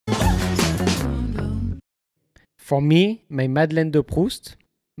for me, my Madeleine de Proust,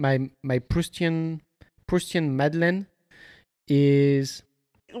 my Proustian Madeleine is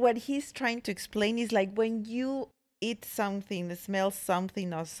What he's trying to explain is like when you eat something, smell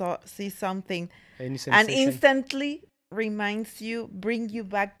something, or see something, any and sensation. instantly bring you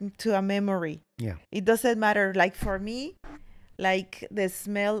back to a memory. Yeah. It doesn't matter. Like for me, like the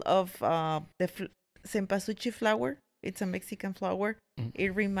smell of the cempasúchil flower. It's a Mexican flower. Mm.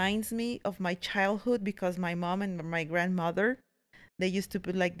 It reminds me of my childhood because my mom and my grandmother, they used to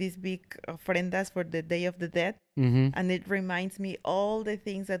put like these big ofrendas for the Day of the Dead, Mm-hmm. and it reminds me all the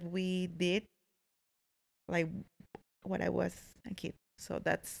things that we did, like when I was a kid. So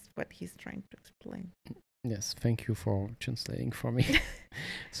that's what he's trying to explain. Yes, thank you for translating for me.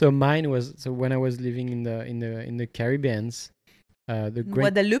 So mine was when I was living in the Caribbeans, the great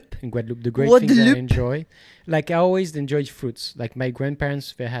Guadalupe. in Guadeloupe, the great things I Guadeloupe. enjoy, like I always enjoyed fruits. Like my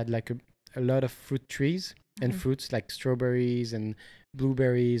grandparents, they had like a lot of fruit trees and Mhm. fruits like strawberries and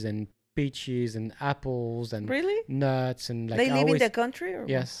blueberries and peaches and apples and Really? nuts and like They I live in always the country, or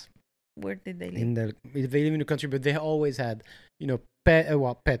yes where did they live? in the they live in the country, but they always had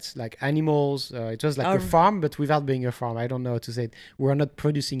pets like animals. It was like a Or- farm, but without being a farm. I don't know how to say it. We were not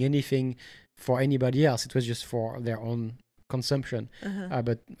producing anything for anybody else. It was just for their own consumption. Uh-huh.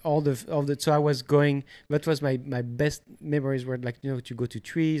 But all the so I was going. That was my best memories were like to go to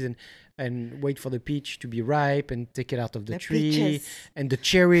trees and wait for the peach to be ripe and take it out of the tree peaches. and the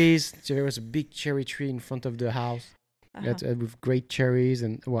cherries. So there was a big cherry tree in front of the house Uh-huh. with great cherries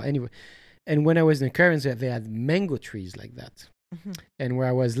and well anyway. And when I was in the Caribbean, they had mango trees like that. Mhm. And where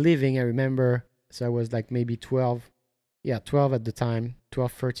I was living, I remember, so I was like maybe 12, 12 at the time,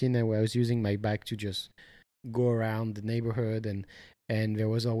 12, 13, and where I was using my bike to just go around the neighborhood. And there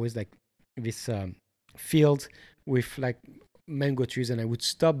was always like this field with like mango trees, and I would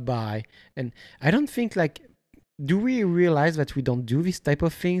stop by. And I don't think like, do we realize that we don't do this type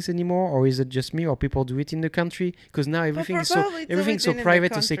of things anymore, or is it just me, or people do it in the country? Because now everything's so probably it's everything's so always been in the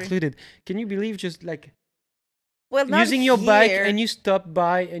private and country. secluded. Can you believe just like Well, not using your bike here. and you stop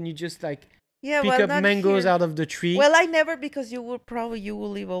by and you just like Yeah, pick well, up not mangoes here. out of the tree? Well, I never, because you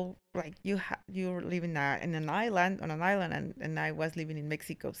will live like you live in an island, and I was living in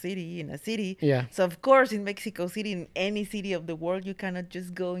Mexico City, in a city. Yeah. So of course, in Mexico City, in any city of the world, you cannot just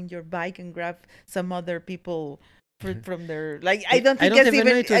go in your bike and grab some other people fruit from their, like, I don't I think don't it's even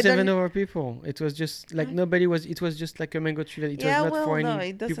know even it was even over people. It was just like nobody was. It was just like a mango tree. It was Yeah, not well, for no, any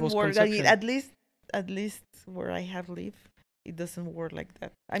it doesn't people's work. I mean, consumption. at least where I have lived, it doesn't work like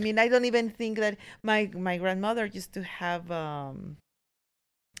that. I mean, I don't even think that my grandmother used to have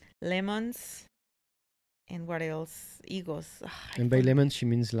lemons, and what else? Higos. And by lemon, she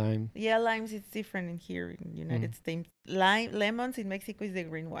means lime. Yeah, limes. It's different in here in United States. Lemons in Mexico is the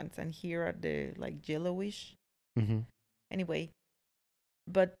green ones, and here are the like yellowish. Mm-hmm. Anyway,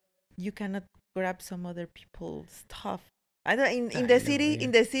 but you cannot grab some other people's stuff. I don't in the city. Yeah.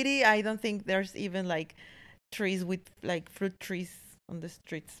 In the city, I don't think there's even like trees with like fruit trees on the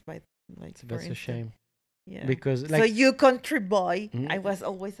streets. By like, So that's a shame. Yeah. Because so like you country boy, Mm. I was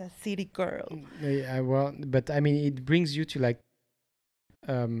always a city girl. well, but I mean, it brings you to like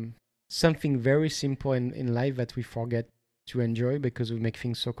something very simple in life that we forget to enjoy because we make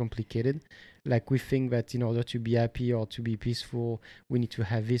things so complicated. Like we think that in order to be happy or to be peaceful, we need to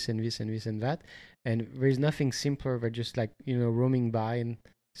have this and this and this and that. And there is nothing simpler than just like, roaming by and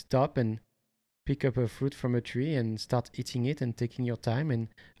stop and pick up a fruit from a tree and start eating it and taking your time and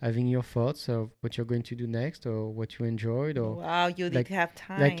having your thoughts of what you're going to do next or what you enjoyed or Wow, you like- did have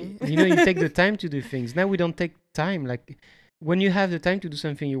time. like you take the time to do things. Now we don't take time. Like when you have the time to do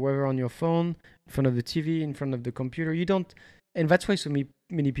something, you're whether on your phone, in front of the TV, in front of the computer. You don't, and that's why so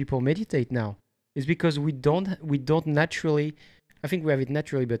many people meditate now. Is because we don't naturally. I think we have it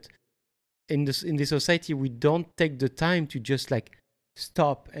naturally, but in the society we don't take the time to just like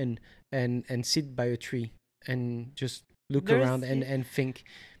stop and sit by a tree and just look There's- around and think.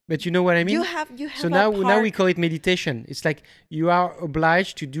 But you know what I mean? you have So a now we park. call it meditation. It's like you are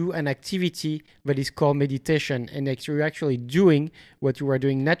obliged to do an activity that is called meditation, and that you're actually doing what you were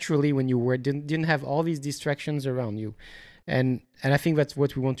doing naturally when you didn't have all these distractions around you. And I think that's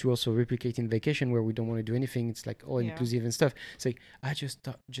what we want to also replicate in vacation, where we don't want to do anything. It's like all inclusive and stuff. It's like I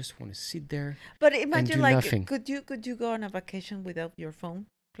just want to sit there. But imagine, do like, nothing. could you go on a vacation without your phone,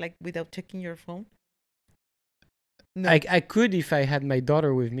 like without checking your phone? No. I could if I had my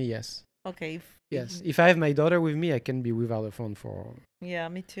daughter with me. Yes. Okay. Yes. If I have my daughter with me, I can be without a phone for. Yeah,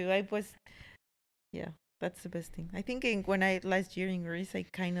 me too. Yeah, that's the best thing. I think when I last year in Greece, I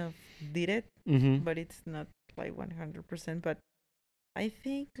kind of did it, Mm-hmm. but it's not like 100%. But I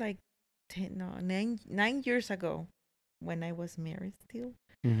think like nine years ago, when I was married still,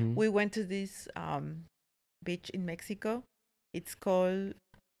 Mm-hmm. we went to this beach in Mexico. It's called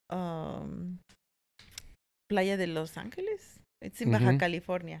um, Playa de Los Angeles. It's in Baja Mm-hmm.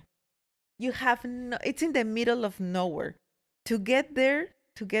 California. You have no, it's in the middle of nowhere. To get there,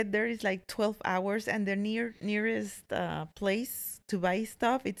 is like 12 hours, and the nearest place to buy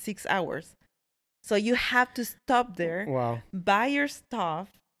stuff, it's 6 hours. So you have to stop there, Wow. buy your stuff,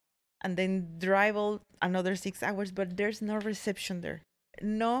 and then drive another 6 hours. But there's no reception there.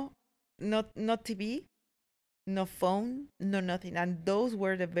 No, no TV, no phone, no nothing. And those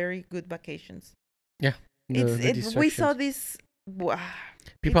were the very good vacations. Yeah. The We saw distractions. this. Wow,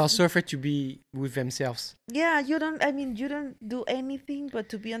 People are it's so afraid to be with themselves. yeah. You don't. I mean, you don't do anything but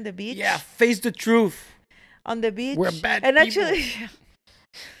to be on the beach. Yeah, face the truth. On the We're beach, bad and people. actually,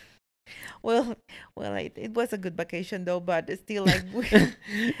 well, it was a good vacation though. But still, like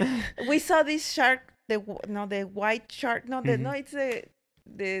we saw this shark. The white shark. No, Mhm. it's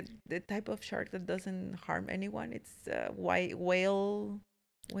the type of shark that doesn't harm anyone. It's white whale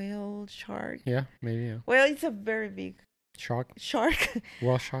shark. Yeah, maybe. Yeah. Well, it's a very big Shark. shark.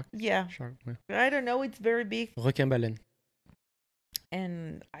 Wall shark. Yeah, Shark. Yeah. I don't know. It's very big, Requin-baleine.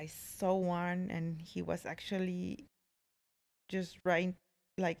 and I saw one, and he was actually just right,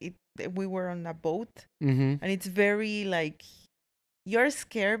 like it. We were on a boat, Mm-hmm. and it's very like you're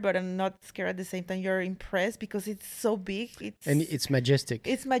scared, but I'm not scared at the same time. You're impressed because it's so big. And it's majestic.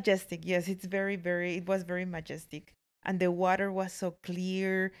 It's majestic. Yes, it's very, very. It was very majestic, and the water was so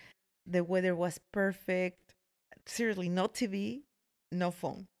clear. The weather was perfect. Seriously, no TV, no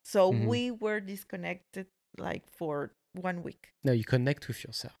phone. So Mhm. we were disconnected like for 1 week. No, you connect with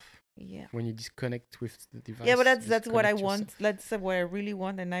yourself. Yeah. When you disconnect with the device. Yeah, but you that's what I disconnect want. yourself. That's what I really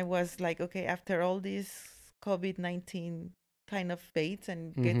want. And I was like, okay, after all this COVID-19 kind of fades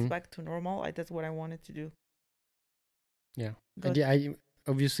and gets Mhm. back to normal, that's what I wanted to do. Yeah. But And yeah,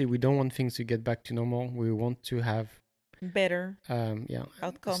 obviously we don't want things to get back to normal. We want to have better yeah,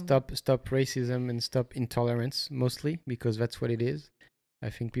 outcome. stop racism and stop intolerance mostly, because that's what it is. I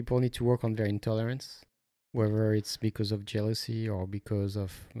think people need to work on their intolerance, whether it's because of jealousy or because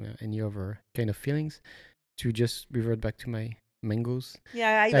of any other kind of feelings. To just revert back to my mangoes.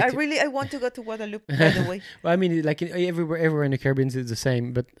 Yeah, Like- I want to go to Guadalupe, by the way. Well, I mean, like everywhere in the Caribbean is the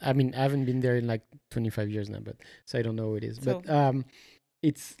same. But I mean, I haven't been there in like 25 years now, but so I don't know what it is. So- But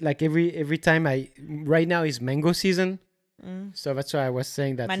it's like every time right now is mango season, Mm. so that's why I was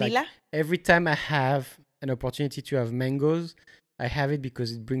saying that. Manila? Like, every time I have an opportunity to have mangoes, I have it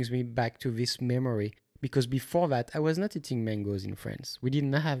because it brings me back to this memory. Because before that, I was not eating mangoes in France. We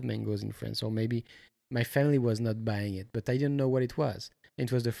didn't have mangoes in France, or maybe my family was not buying it, but I didn't know what it was.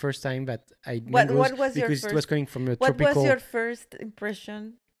 It was the first time that I ate mangoes What was your because it was first? coming from a What tropical. was your first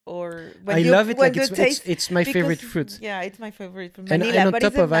impression? Or I love it. when Like you taste, it's my favorite because- fruit. Yeah, it's my favorite fruit. And Manila, on but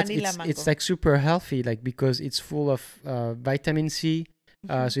top it's a of that, Manila mango. it's like super healthy, like because it's full of vitamin C.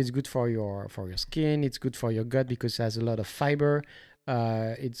 Mhm. So it's good for your skin. It's good for your gut because it has a lot of fiber.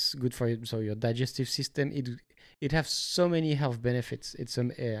 It's good for your digestive system. It has so many health benefits. It's I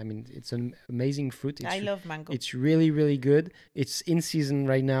mean, it's an amazing fruit. I love mango. It's really, really good. It's in season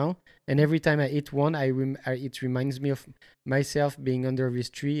right now, and every time I eat one, it reminds me of myself being under this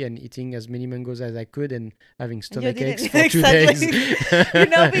tree and eating as many mangoes as I could and having stomach didn't- aches for 2 Exactly. days. You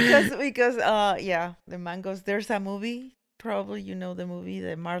know, because yeah, the mangoes. There's a movie. Probably you know the movie,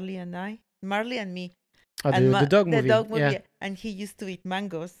 the Marley and Me. Oh, And the dog movie. The dog movie, Yeah. and he used to eat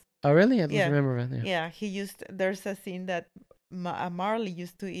mangoes. Oh, really? I don't Yeah. remember that. Yeah. Yeah, there's a scene that Marley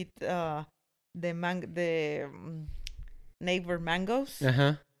used to eat the neighbor mangoes, Uh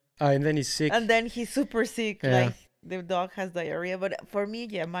huh. Oh, and then he's sick. and then he's super sick. Yeah. Like the dog has diarrhea. But for me,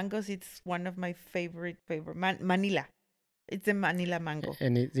 yeah, mangoes, it's one of my favorite. Manila, it's a Manila mango.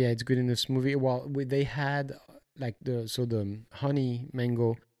 And it's good in this movie. Well, they had like the honey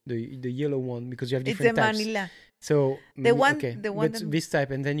mango, the yellow one, because you have It's different a types. Manila. So The one- okay, the one but that- this type,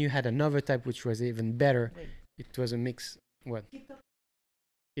 and then you had another type which was even better. Wait. It was a mix. What?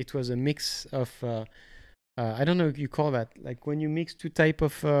 It was a mix of. I don't know if you call that, like when you mix two type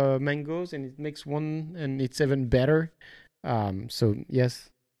of mangoes and it makes one, and it's even better. So yes,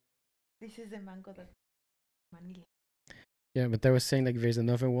 This is the mango that Manila. yeah, but I was saying like there's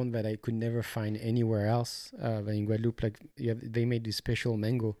another one that I could never find anywhere else. But in Guadeloupe, like they made this special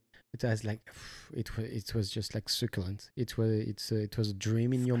mango. It has like it was just like succulent. It was a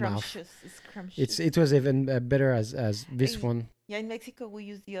dream in your mouth. It's scrumptious. It was even better as this Hey, one. Yeah, in Mexico we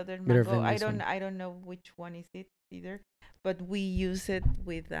use the other Better mango. than this one. I don't know which one is it either, but we use it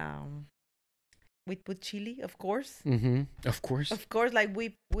with We put chili, of course. Mm-hmm. Of course. Of course, like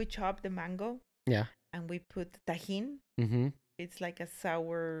we chop the mango Yeah. and we put tajin. Mm-hmm. It's like a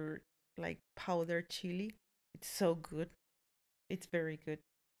sour, like powdered chili. It's so good. It's very good.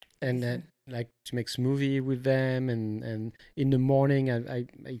 And This then like to make smoothie with them, and in the morning I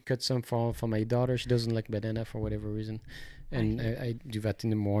cut some for my daughter. She doesn't like banana for whatever reason, and I do that in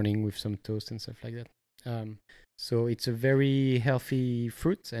the morning with some toast and stuff like that. So it's a very healthy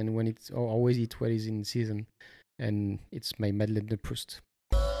fruit, and when it's always eat what is in season, and it's my Madeleine de Proust.